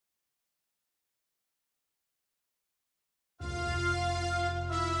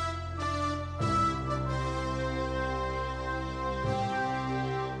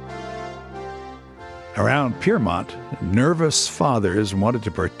Around Piermont, nervous fathers wanted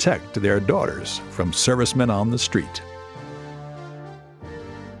to protect their daughters from servicemen on the street.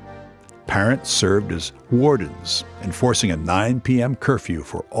 Parents served as wardens, enforcing a 9 p.m. curfew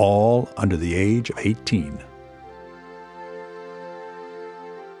for all under the age of 18.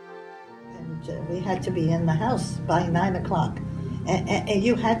 And we had to be in the house by 9 o'clock. And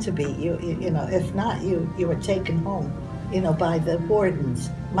you had to be, you know, if not, you were taken home, you know, by the wardens.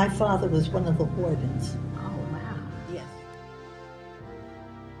 My father was one of the wardens. Oh, wow. Yes.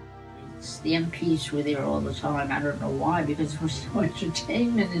 The MPs were there all the time. I don't know why, because there was no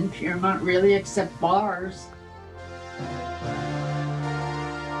entertainment in Piermont, really, except bars.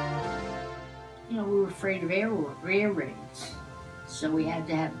 You know, we were afraid of air raids, so we had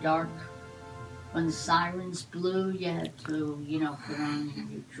to have dark. When the sirens blew, you had to, you know, put on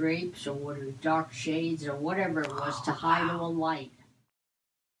your drapes or what, dark shades or whatever it was to hide all light.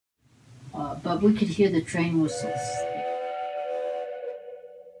 But we could hear the train whistles.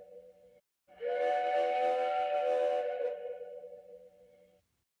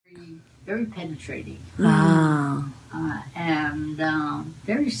 Very penetrating. Ah. And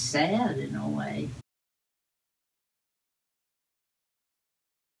very sad in a way.